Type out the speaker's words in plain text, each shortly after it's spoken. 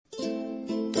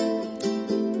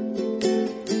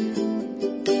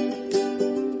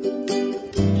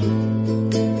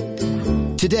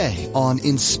today on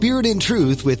In Spirit and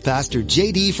Truth with Pastor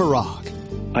J.D. Farag.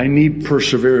 I need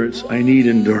perseverance. I need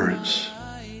endurance.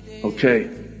 Okay.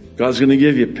 God's going to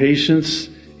give you patience,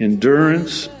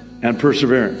 endurance, and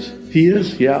perseverance. He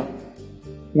is? Yeah.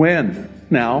 When?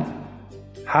 Now.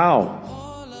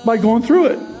 How? By going through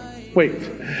it. Wait.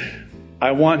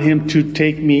 I want Him to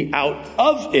take me out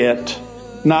of it,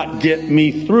 not get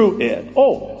me through it.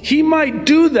 Oh, He might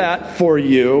do that for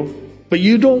you, but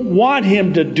you don't want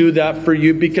Him to do that for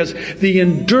you, because the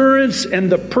endurance and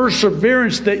the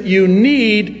perseverance that you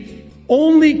need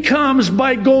only comes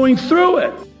by going through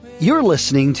it. You're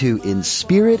listening to In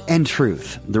Spirit and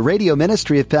Truth, the radio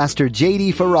ministry of Pastor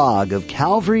J.D. Farag of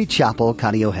Calvary Chapel,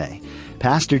 Kaneohe.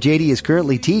 Pastor J.D. is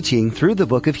currently teaching through the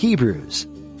book of Hebrews.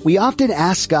 We often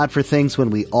ask God for things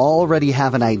when we already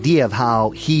have an idea of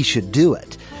how He should do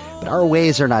it. But our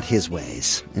ways are not His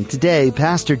ways. And today,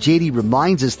 Pastor J.D.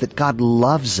 reminds us that God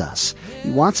loves us.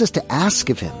 He wants us to ask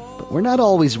of Him, but we're not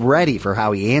always ready for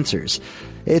how He answers.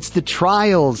 It's the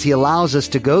trials He allows us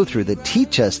to go through that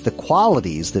teach us the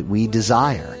qualities that we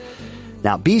desire.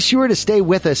 Now, be sure to stay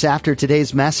with us after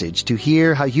today's message to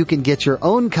hear how you can get your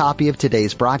own copy of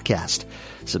today's broadcast.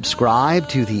 Subscribe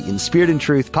to the In Spirit and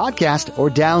Truth podcast or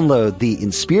download the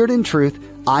In Spirit and Truth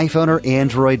iPhone or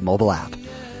Android mobile app.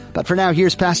 But for now,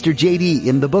 here's Pastor J.D.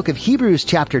 in the book of Hebrews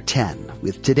chapter 10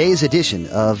 with today's edition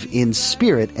of In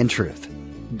Spirit and Truth.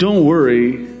 Don't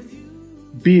worry.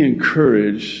 Be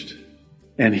encouraged.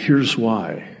 And here's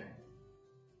why.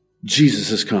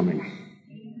 Jesus is coming.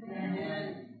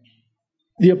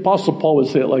 The Apostle Paul would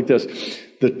say it like this: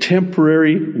 the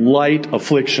temporary light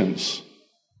afflictions.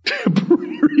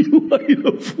 Temporary light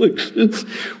afflictions.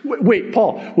 Wait,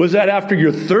 Paul, was that after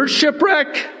your third shipwreck?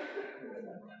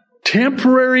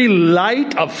 Temporary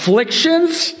light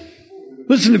afflictions?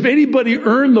 Listen, if anybody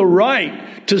earned the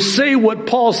right to say what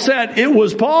Paul said, it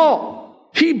was Paul.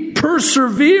 He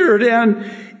persevered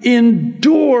and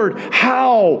endured.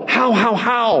 How?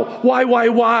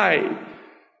 Why?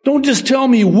 Don't just tell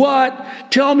me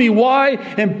what, tell me why,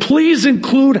 and please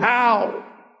include how.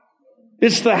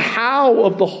 It's the how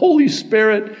of the Holy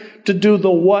Spirit to do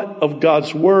the what of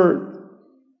God's Word.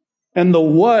 And the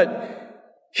what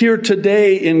here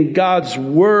today in God's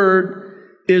Word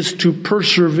is to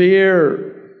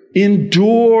persevere,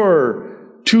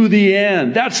 endure to the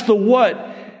end. That's the what.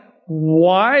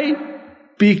 Why?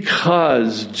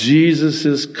 Because Jesus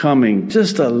is coming.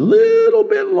 Just a little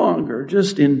bit longer.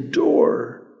 Just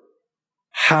endure.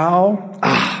 How?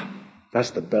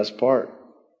 That's the best part.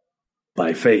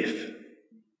 By faith.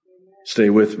 Stay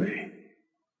with me.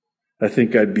 I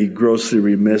think I'd be grossly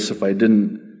remiss if I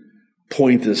didn't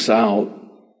point this out.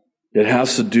 It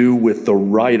has to do with the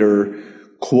writer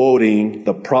quoting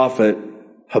the prophet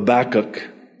Habakkuk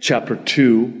chapter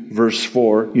 2, verse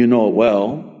 4. You know it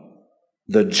well.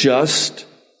 The just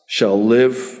shall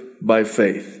live by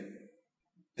faith.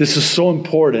 This is so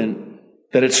important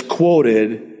that it's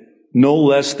quoted no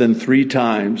less than 3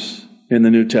 times in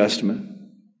the New Testament.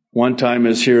 One time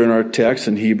is here in our text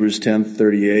in Hebrews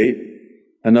 10:38.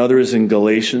 Another is in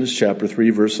Galatians chapter 3,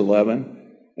 verse 11.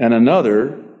 And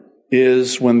another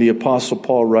is when the Apostle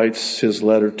Paul writes his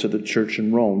letter to the church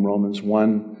in Rome, Romans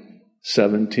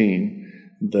 1:17.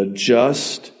 The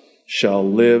just shall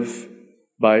live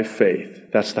by faith.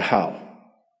 That's the how.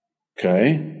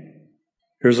 Okay?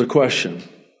 Here's a question.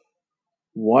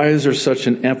 Why is there such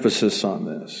an emphasis on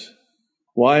this?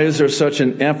 Why is there such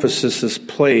an emphasis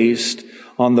placed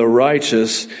on the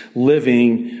righteous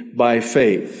living by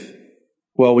faith?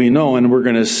 Well, we know, and we're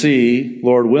going to see,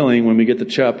 Lord willing, when we get to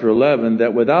chapter 11,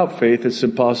 that without faith it's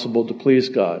impossible to please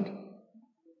God.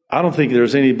 I don't think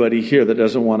there's anybody here that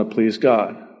doesn't want to please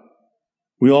God.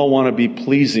 We all want to be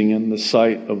pleasing in the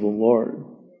sight of the Lord.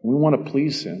 We want to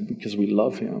please Him because we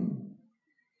love Him.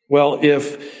 Well,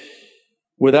 if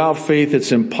without faith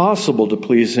it's impossible to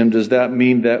please Him, does that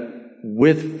mean that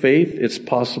with faith it's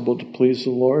possible to please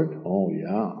the Lord? Oh,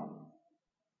 yeah.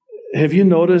 Have you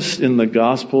noticed in the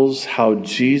Gospels how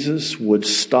Jesus would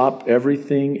stop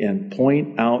everything and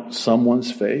point out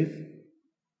someone's faith?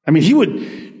 I mean, He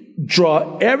would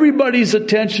draw everybody's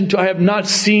attention to, I have not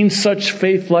seen such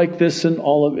faith like this in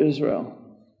all of Israel.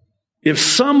 If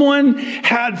someone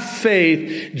had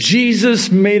faith, Jesus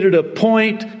made it a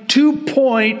point to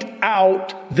point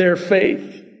out their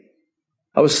faith.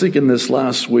 I was thinking this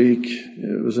last week.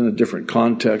 It was in a different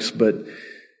context, but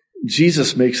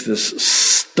Jesus makes this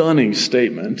stunning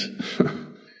statement.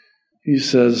 He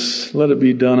says, let it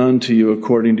be done unto you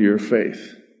according to your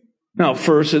faith. Now,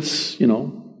 first it's,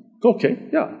 okay,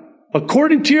 yeah.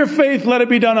 According to your faith, let it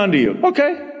be done unto you.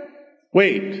 Okay.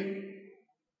 Wait.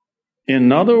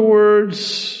 In other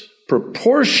words,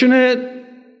 proportionate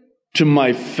to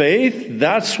my faith,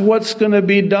 that's what's going to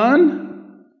be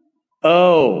done?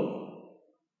 Oh,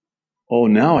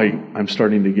 now I'm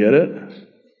starting to get it.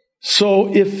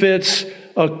 So if it's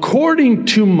according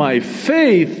to my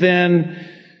faith, then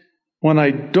when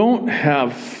I don't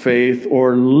have faith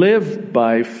or live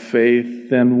by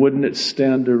faith, then wouldn't it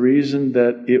stand to reason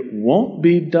that it won't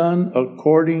be done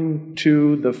according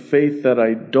to the faith that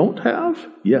I don't have?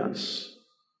 Yes.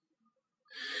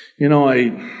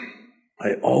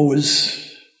 I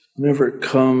always, whenever it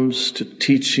comes to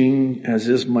teaching, as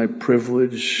is my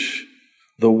privilege,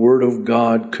 the Word of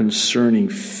God concerning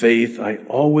faith, I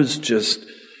always just,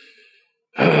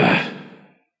 the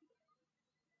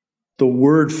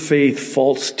word faith,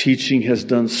 false teaching has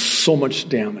done so much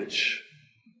damage.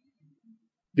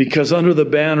 Because under the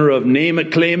banner of name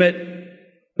it, claim it,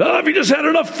 if you just had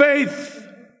enough faith,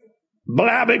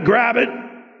 blab it, grab it,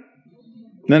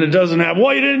 then it doesn't have,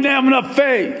 you didn't have enough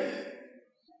faith.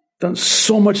 Done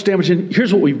so much damage. And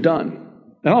here's what we've done.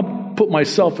 And I'll put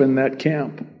myself in that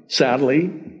camp.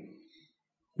 Sadly,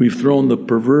 we've thrown the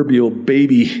proverbial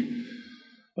baby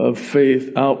of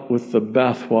faith out with the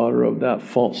bathwater of that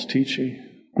false teaching.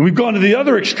 And we've gone to the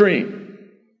other extreme.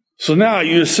 So now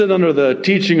you sit under the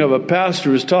teaching of a pastor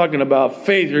who's talking about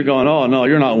faith. You're going, oh, no,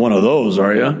 you're not one of those,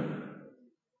 are you?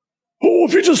 Oh,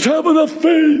 if you just have enough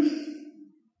faith.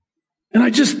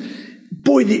 And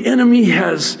the enemy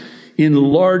has in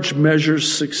large measure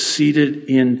succeeded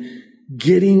in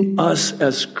getting us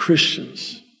as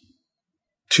Christians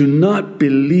to not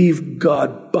believe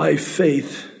God by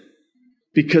faith,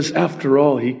 because after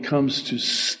all, He comes to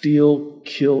steal,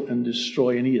 kill, and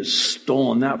destroy, and He has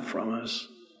stolen that from us.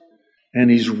 And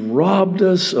He's robbed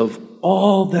us of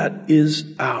all that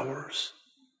is ours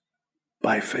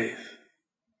by faith.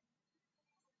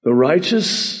 The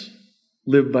righteous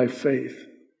live by faith.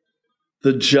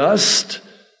 The just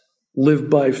live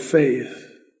by faith.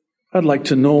 I'd like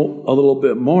to know a little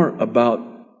bit more about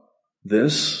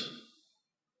this.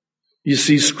 You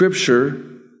see, Scripture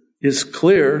is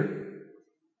clear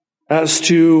as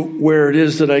to where it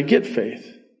is that I get faith.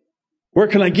 Where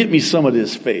can I get me some of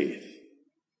this faith?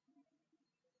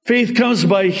 Faith comes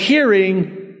by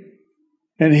hearing,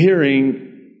 and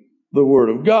hearing the Word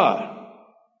of God.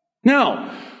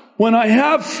 Now, when I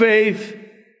have faith,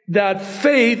 that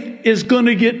faith is going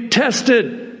to get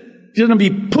tested. It's going to be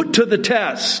put to the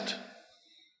test.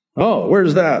 Oh,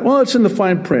 where's that? Well, it's in the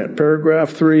fine print,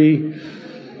 paragraph 3.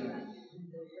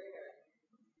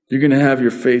 You're going to have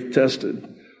your faith tested.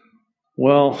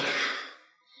 Well,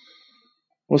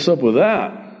 what's up with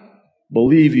that?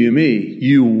 Believe you me,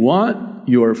 you want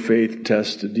your faith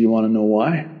tested. Do you want to know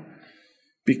why?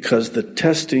 Because the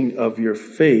testing of your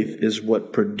faith is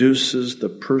what produces the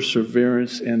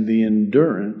perseverance and the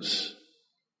endurance.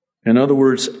 In other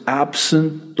words,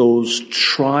 absent those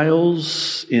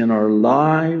trials in our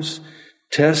lives,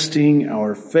 testing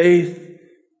our faith,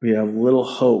 we have little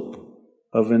hope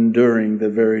of enduring the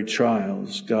very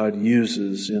trials God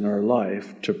uses in our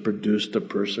life to produce the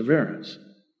perseverance.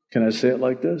 Can I say it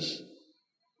like this?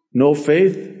 No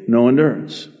faith, no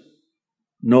endurance.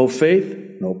 No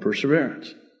faith, no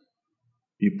perseverance.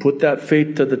 You put that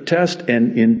faith to the test,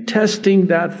 and in testing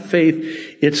that faith,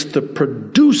 it's the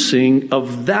producing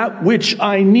of that which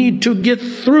I need to get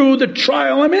through the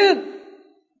trial I'm in.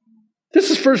 This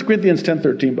is 1 Corinthians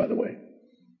 10:13, by the way.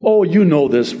 Oh, you know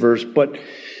this verse, but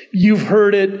you've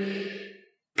heard it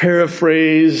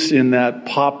paraphrased in that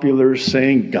popular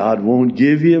saying, God won't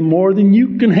give you more than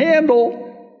you can handle.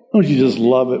 Don't you just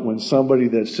love it when somebody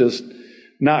that's just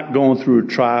not going through a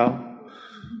trial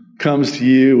comes to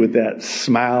you with that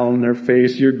smile on their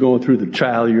face? You're going through the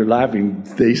trial of your life, and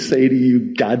they say to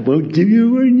you, God won't give you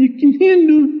more than you can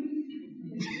handle.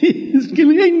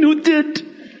 I know that.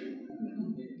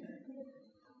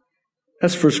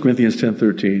 That's 1 Corinthians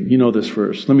 10:13. You know this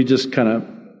verse. Let me just kind of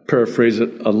paraphrase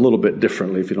it a little bit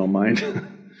differently, if you don't mind.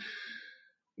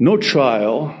 No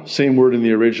trial, same word in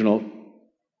the original,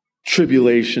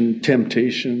 tribulation,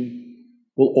 temptation,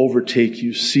 will overtake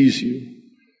you, seize you,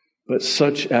 but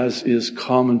such as is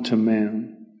common to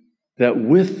man, that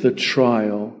with the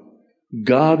trial,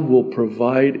 God will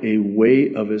provide a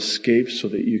way of escape so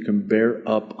that you can bear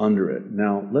up under it.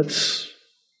 Now,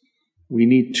 we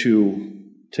need to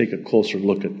take a closer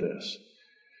look at this.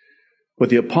 What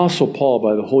the Apostle Paul,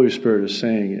 by the Holy Spirit, is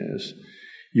saying is,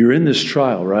 you're in this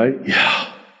trial, right?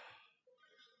 Yeah.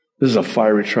 This is a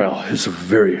fiery trial. It's a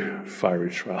very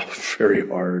fiery trial, very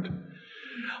hard.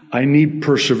 I need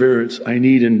perseverance. I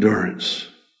need endurance.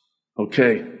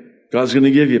 Okay. God's going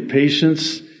to give you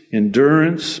patience,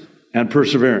 endurance, and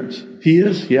perseverance. He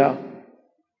is? Yeah.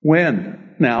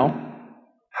 When? Now.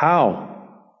 How?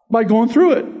 By going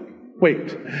through it.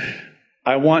 Wait.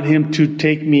 I want him to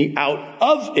take me out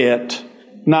of it,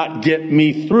 not get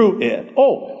me through it.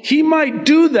 Oh, he might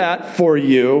do that for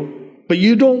you, but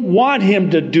you don't want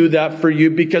him to do that for you,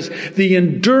 because the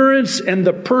endurance and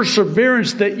the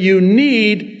perseverance that you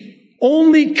need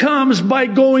only comes by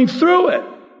going through it.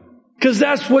 Because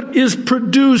that's what is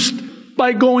produced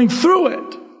by going through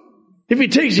it. If he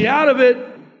takes you out of it,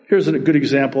 here's a good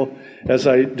example as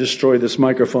I destroy this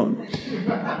microphone.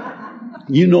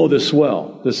 You know this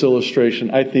well, this illustration.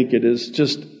 I think it is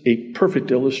just a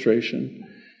perfect illustration.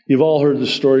 You've all heard the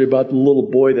story about the little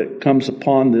boy that comes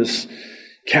upon this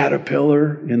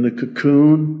caterpillar in the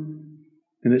cocoon,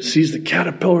 and it sees the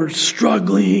caterpillar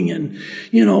struggling and,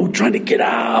 trying to get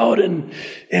out, and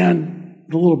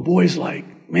the little boy's like,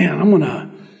 man, I'm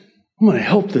gonna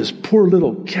help this poor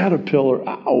little caterpillar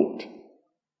out.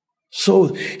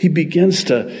 So he begins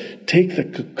to take the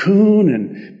cocoon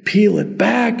and peel it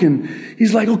back, and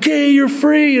he's like, okay, you're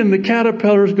free. And the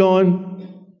caterpillar's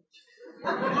going,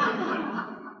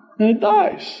 and it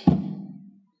dies.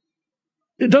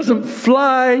 It doesn't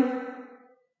fly.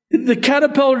 The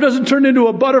caterpillar doesn't turn into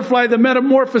a butterfly, the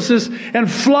metamorphosis, and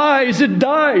flies. It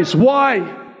dies.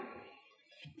 Why?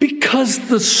 Because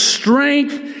the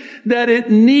strength that it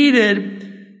needed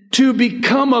to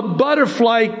become a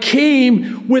butterfly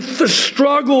came with the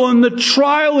struggle and the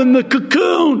trial in the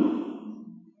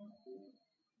cocoon.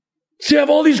 See, I have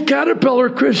all these caterpillar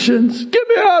Christians. Get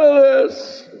me out of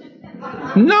this.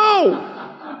 No.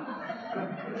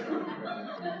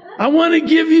 I want to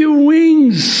give you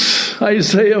wings.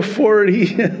 Isaiah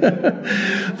 40.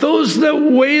 Those that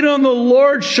wait on the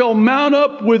Lord shall mount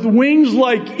up with wings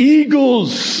like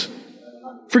eagles.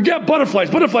 Forget butterflies.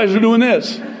 Butterflies are doing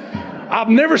this. I've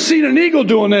never seen an eagle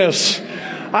doing this.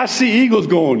 I see eagles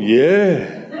going,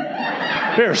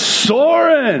 yeah. They're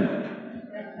soaring.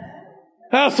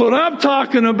 That's what I'm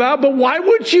talking about. But why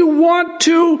would you want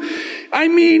to? I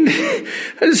mean,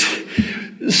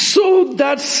 so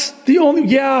that's the only,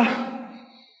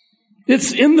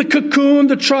 it's in the cocoon,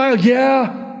 the trial,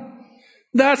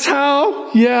 That's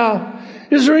how,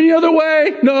 Is there any other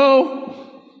way? No.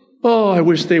 Oh, I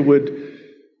wish they would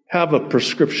have a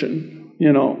prescription.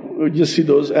 You see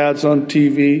those ads on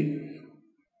TV.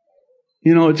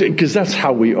 Because that's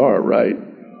how we are, right?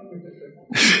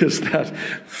 Just that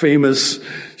famous,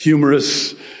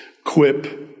 humorous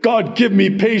quip, God, give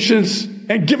me patience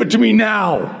and give it to me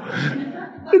now.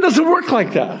 It doesn't work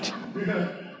like that.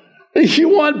 If you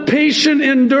want patient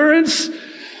endurance,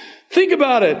 think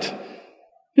about it.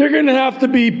 You're going to have to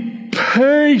be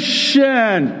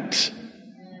patient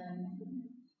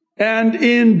and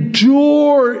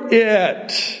endure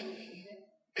it,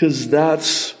 because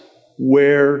that's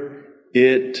where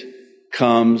it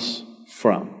comes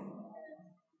from.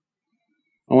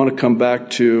 I want to come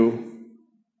back to,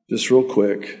 just real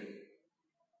quick,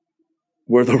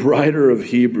 where the writer of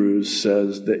Hebrews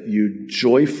says that you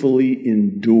joyfully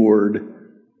endured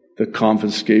the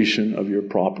confiscation of your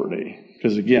property.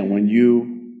 Because again, when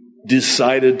you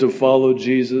decided to follow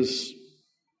Jesus,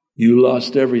 you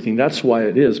lost everything. That's why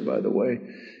it is, by the way.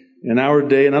 In our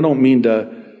day, and I don't mean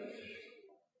to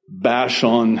bash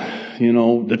on,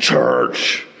 the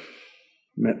church.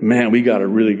 Man, we got it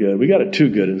really good. We got it too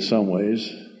good in some ways.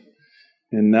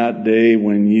 In that day,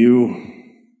 when you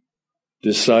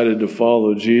decided to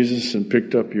follow Jesus and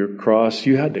picked up your cross,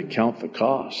 you had to count the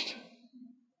cost.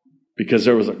 Because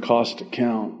there was a cost to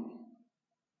count.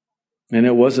 And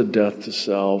it was a death to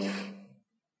self.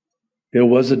 It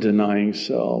was a denying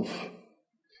self.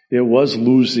 It was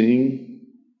losing.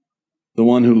 The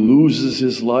one who loses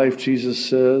his life, Jesus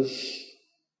says,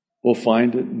 will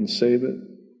find it and save it.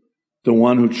 The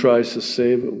one who tries to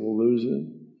save it will lose it.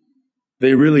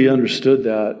 They really understood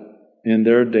that in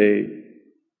their day.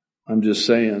 I'm just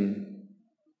saying.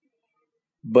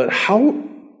 But how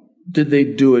did they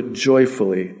do it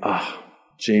joyfully?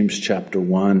 James chapter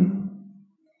 1.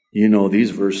 You know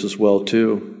these verses well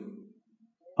too.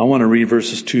 I want to read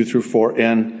verses 2 through 4.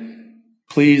 And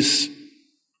please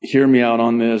hear me out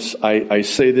on this. I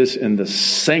say this in the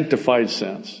sanctified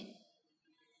sense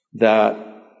that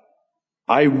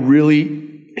I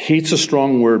really, hate's a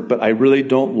strong word, but I really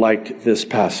don't like this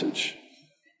passage.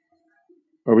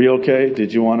 Are we okay? Do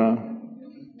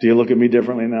you look at me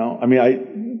differently now? I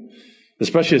mean,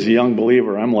 especially as a young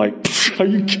believer, I'm like, are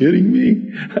you kidding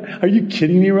me? Are you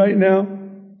kidding me right now?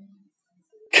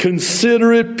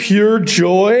 Consider it pure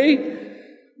joy,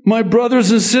 my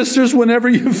brothers and sisters, whenever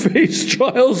you face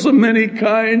trials of many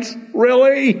kinds.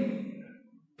 Really?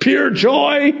 Pure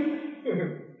joy?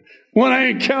 When I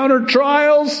encounter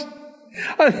trials?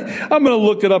 I'm going to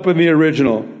look it up in the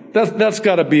original. That's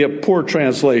got to be a poor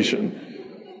translation.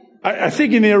 I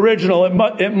think in the original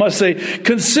it must say,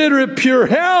 consider it pure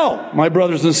hell, my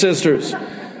brothers and sisters,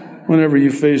 whenever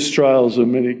you face trials of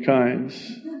many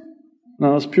kinds.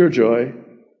 No, it's pure joy.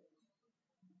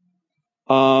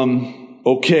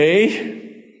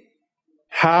 Okay.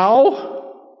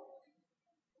 How?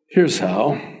 Here's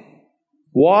how.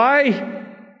 Why?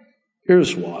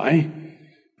 Here's why.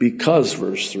 Because,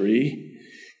 verse 3,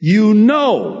 you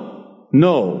know,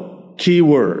 key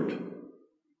word.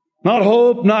 Not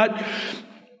hope, not,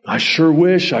 I sure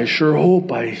wish, I sure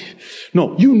hope,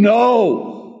 no, you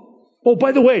know. Oh,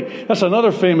 by the way, that's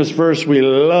another famous verse we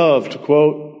love to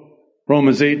quote,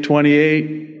 Romans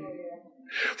 8:28.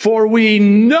 For we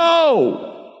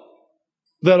know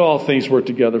that all things work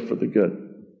together for the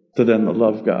good, to them that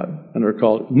love God and are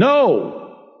called.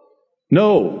 No,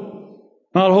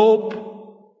 not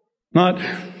hope, not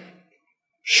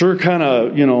sure kind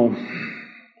of,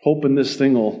 hoping this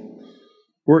thing will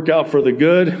work out for the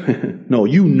good. No,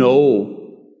 you know.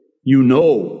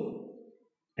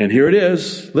 And here it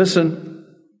is. Listen.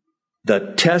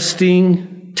 The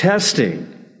testing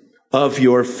of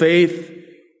your faith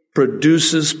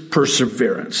produces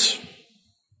perseverance.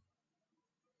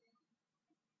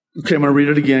 Okay, I'm going to read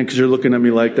it again because you're looking at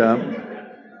me like that.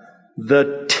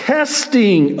 The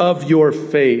testing of your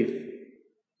faith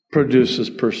produces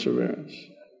perseverance.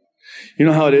 You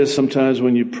know how it is sometimes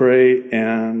when you pray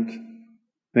and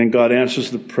then God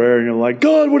answers the prayer and you're like,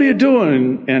 God, what are you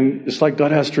doing? And it's like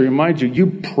God has to remind you, you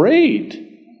prayed.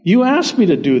 You asked me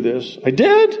to do this. I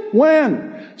did?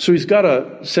 When? So He's got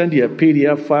to send you a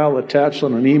PDF file attached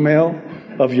on an email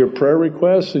of your prayer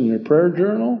requests in your prayer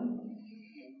journal.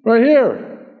 Right here.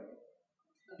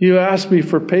 You asked me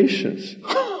for patience.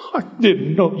 I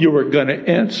didn't know you were going to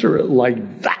answer it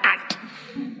like that.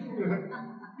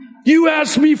 You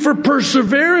asked me for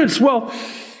perseverance. Well,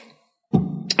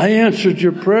 I answered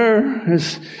your prayer.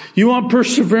 You want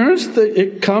perseverance?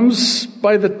 It comes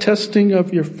by the testing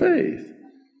of your faith.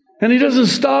 And He doesn't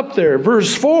stop there.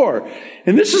 Verse 4.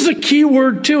 And this is a key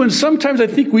word too. And sometimes I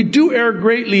think we do err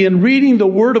greatly in reading the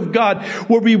Word of God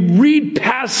where we read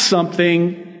past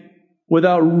something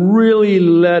without really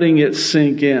letting it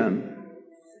sink in.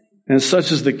 And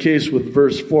such is the case with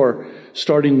verse 4,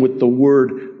 starting with the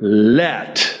word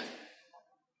let.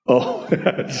 Oh,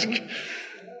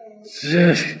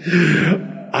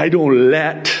 I don't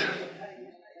let.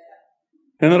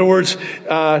 In other words,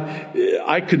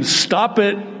 I can stop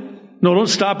it. No, don't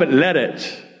stop it. Let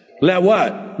it. Let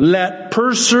what? Let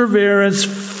perseverance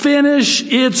finish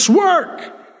its work.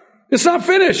 It's not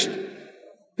finished.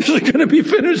 Is it going to be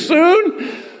finished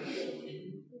soon?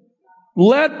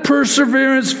 Let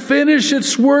perseverance finish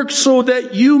its work so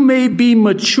that you may be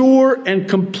mature and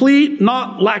complete,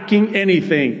 not lacking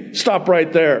anything. Stop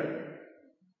right there.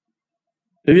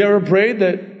 Have you ever prayed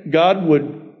that God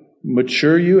would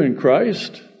mature you in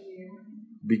Christ?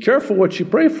 Be careful what you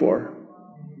pray for,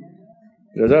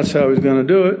 because that's how He's going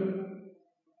to do it.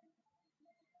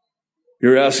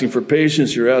 You're asking for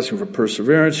patience, you're asking for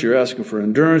perseverance, you're asking for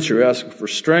endurance, you're asking for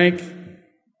strength.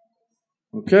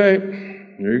 Okay,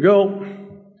 here you go.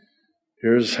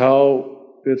 Here's how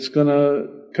it's going to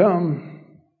come.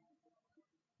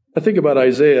 I think about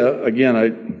Isaiah. Again,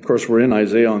 of course, we're in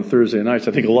Isaiah on Thursday nights.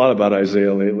 I think a lot about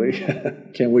Isaiah lately.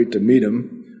 Can't wait to meet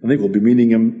him. I think we'll be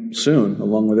meeting him soon,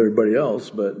 along with everybody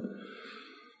else. But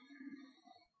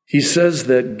he says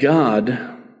that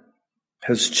God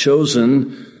has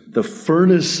chosen the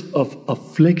furnace of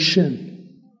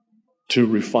affliction to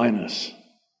refine us.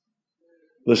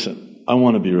 Listen, I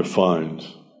want to be refined,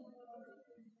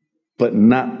 but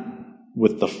not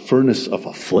with the furnace of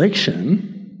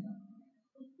affliction.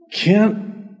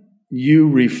 Can't you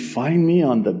refine me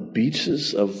on the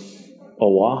beaches of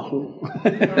Oahu?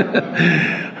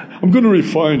 I'm going to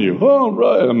refine you. All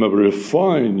right, I'm going to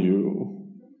refine you.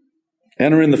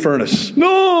 Enter in the furnace.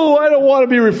 No, I don't want to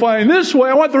be refined this way.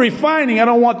 I want the refining. I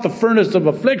don't want the furnace of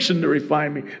affliction to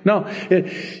refine me. No,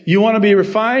 you want to be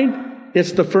refined?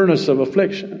 It's the furnace of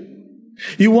affliction.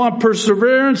 You want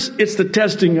perseverance? It's the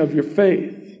testing of your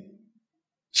faith.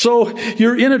 So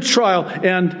you're in a trial,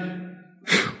 and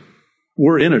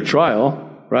we're in a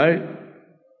trial, right?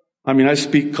 I mean, I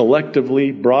speak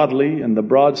collectively, broadly, in the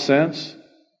broad sense.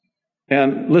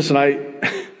 And listen,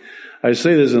 I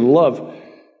say this in love.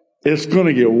 It's going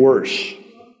to get worse.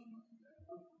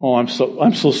 Oh, I'm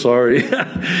so sorry.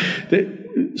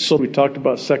 So we talked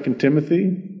about 2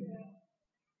 Timothy,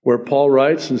 where Paul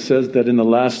writes and says that in the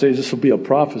last days, this will be a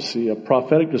prophecy, a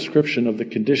prophetic description of the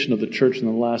condition of the church in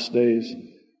the last days.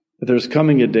 That there's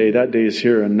coming a day, that day is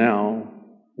here and now,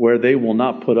 where they will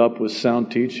not put up with sound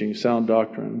teaching, sound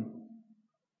doctrine.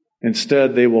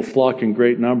 Instead, they will flock in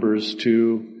great numbers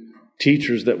to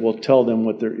teachers that will tell them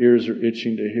what their ears are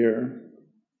itching to hear.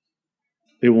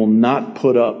 They will not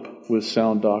put up with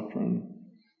sound doctrine.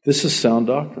 This is sound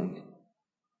doctrine.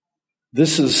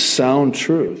 This is sound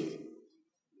truth.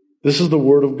 This is the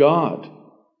Word of God.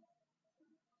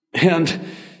 And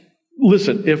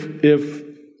listen, if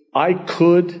I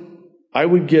could, I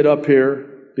would get up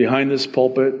here behind this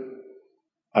pulpit.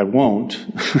 I won't.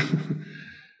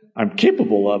 I'm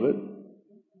capable of it.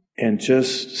 And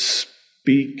just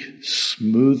speak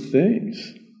smooth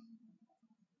things.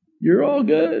 You're all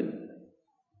good.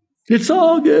 It's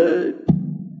all good.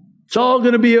 It's all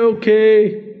going to be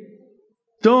okay.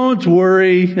 Don't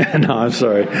worry. No, I'm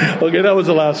sorry. Okay, that was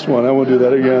the last one. I won't do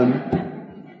that again.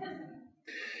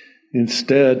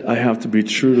 Instead, I have to be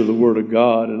true to the Word of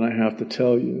God, and I have to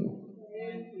tell you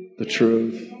the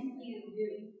truth.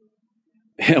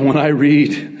 And when I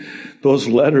read those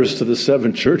letters to the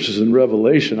 7 churches in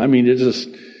Revelation, I mean, it's just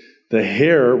the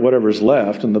hair, whatever's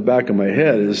left in the back of my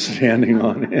head is standing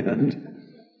on end.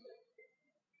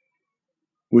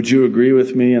 Would you agree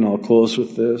with me, and I'll close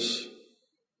with this,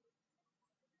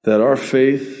 that our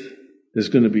faith is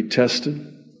going to be tested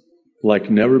like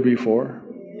never before?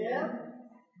 Yeah.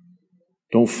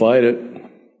 Don't fight it,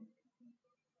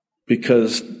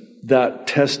 because that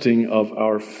testing of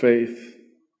our faith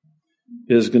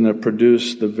is going to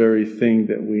produce the very thing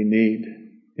that we need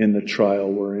in the trial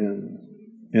we're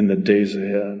in the days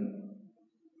ahead.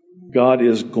 God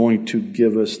is going to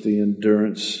give us the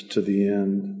endurance to the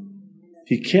end.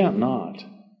 He can't not.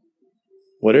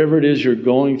 Whatever it is you're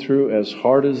going through, as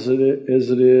hard as it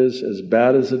is, as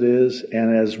bad as it is,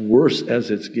 and as worse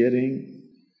as it's getting,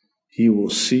 He will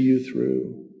see you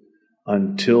through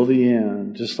until the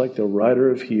end. Just like the writer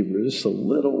of Hebrews, just a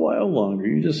little while longer.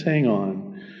 You just hang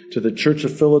on. To the church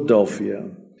of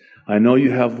Philadelphia, I know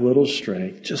you have little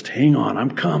strength. Just hang on.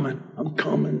 I'm coming.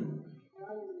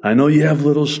 I know you have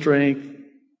little strength.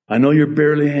 I know you're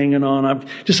barely hanging on. I'm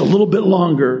just a little bit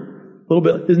longer. A little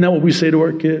bit. Isn't that what we say to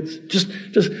our kids?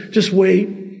 Just wait.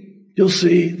 You'll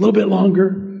see. A little bit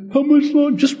longer. How much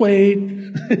longer? Just wait.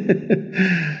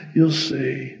 You'll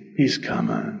see. He's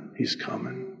coming. He's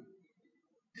coming.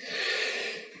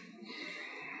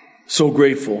 So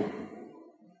grateful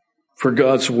for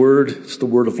God's Word. It's the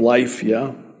Word of life,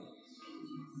 yeah?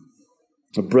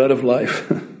 The bread of life.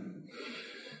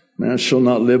 Man shall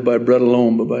not live by bread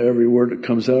alone, but by every word that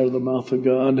comes out of the mouth of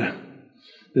God.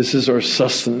 This is our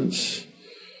sustenance.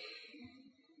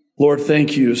 Lord,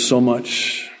 thank you so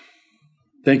much.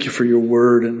 Thank you for your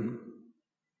Word. And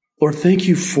Lord, thank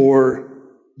you for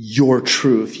your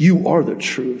truth. You are the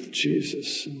truth,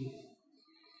 Jesus.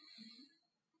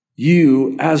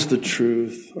 You, as the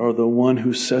truth, are the one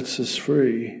who sets us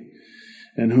free,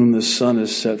 and whom the Son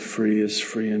has set free is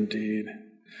free indeed.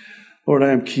 Lord,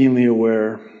 I am keenly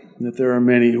aware that there are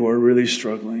many who are really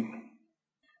struggling.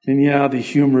 And yeah, the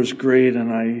humor is great,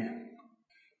 and I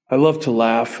love to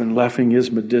laugh, and laughing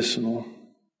is medicinal.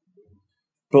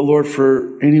 But Lord,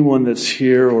 for anyone that's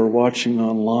here or watching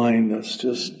online that's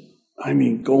just,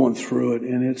 going through it,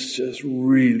 and it's just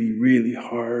really, really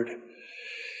hard,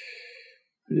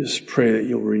 I just pray that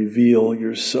you'll reveal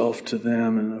yourself to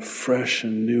them in a fresh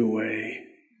and new way.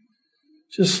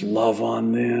 Just love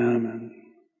on them and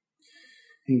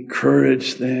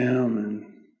encourage them and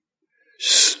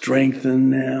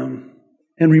strengthen them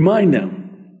and remind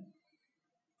them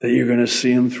that you're going to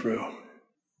see them through.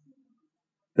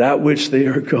 That which they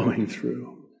are going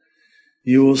through,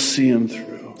 you will see them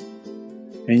through,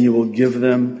 and you will give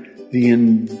them the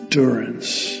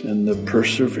endurance and the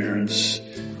perseverance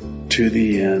to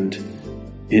the end.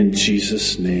 In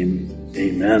Jesus' name,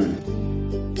 amen.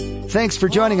 Thanks for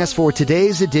joining us for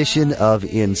today's edition of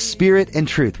In Spirit and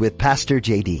Truth with Pastor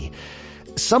JD.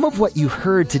 Some of what you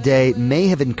heard today may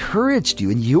have encouraged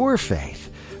you in your faith.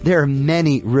 There are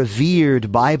many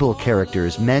revered Bible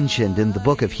characters mentioned in the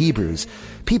book of Hebrews,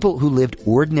 people who lived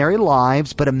ordinary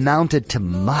lives but amounted to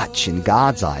much in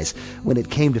God's eyes when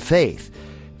it came to faith.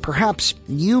 Perhaps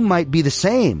you might be the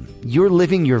same. You're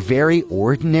living your very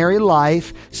ordinary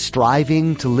life,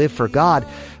 striving to live for God,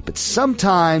 but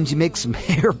sometimes you make some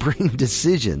harebrained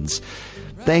decisions.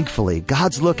 Thankfully,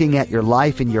 God's looking at your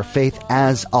life and your faith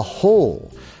as a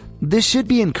whole. This should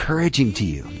be encouraging to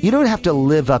you. You don't have to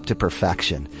live up to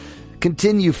perfection.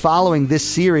 Continue following this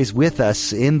series with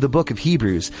us in the book of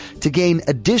Hebrews to gain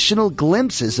additional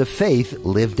glimpses of faith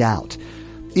lived out.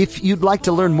 If you'd like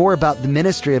to learn more about the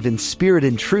ministry of In Spirit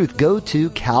and Truth, go to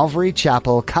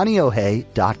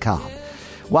CalvaryChapelKaneohe.com.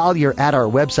 While you're at our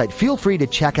website, feel free to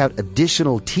check out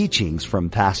additional teachings from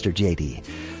Pastor JD.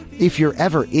 If you're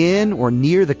ever in or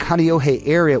near the Kaneohe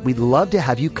area, we'd love to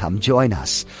have you come join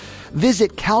us.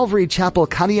 Visit Calvary Chapel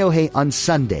Kaneohe on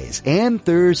Sundays and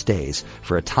Thursdays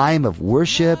for a time of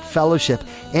worship, fellowship,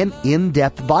 and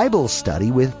in-depth Bible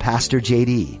study with Pastor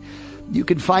JD. You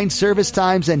can find service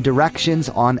times and directions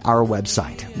on our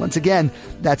website. Once again,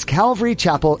 that's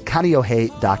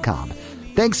calvarychapelkaneohe.com.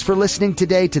 Thanks for listening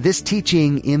today to this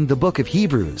teaching in the book of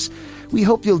Hebrews. We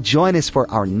hope you'll join us for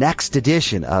our next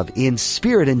edition of In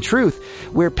Spirit and Truth,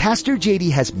 where Pastor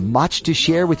JD has much to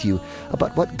share with you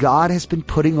about what God has been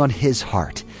putting on his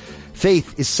heart.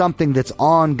 Faith is something that's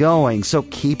ongoing, so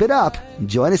keep it up.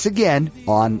 Join us again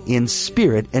on In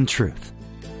Spirit and Truth.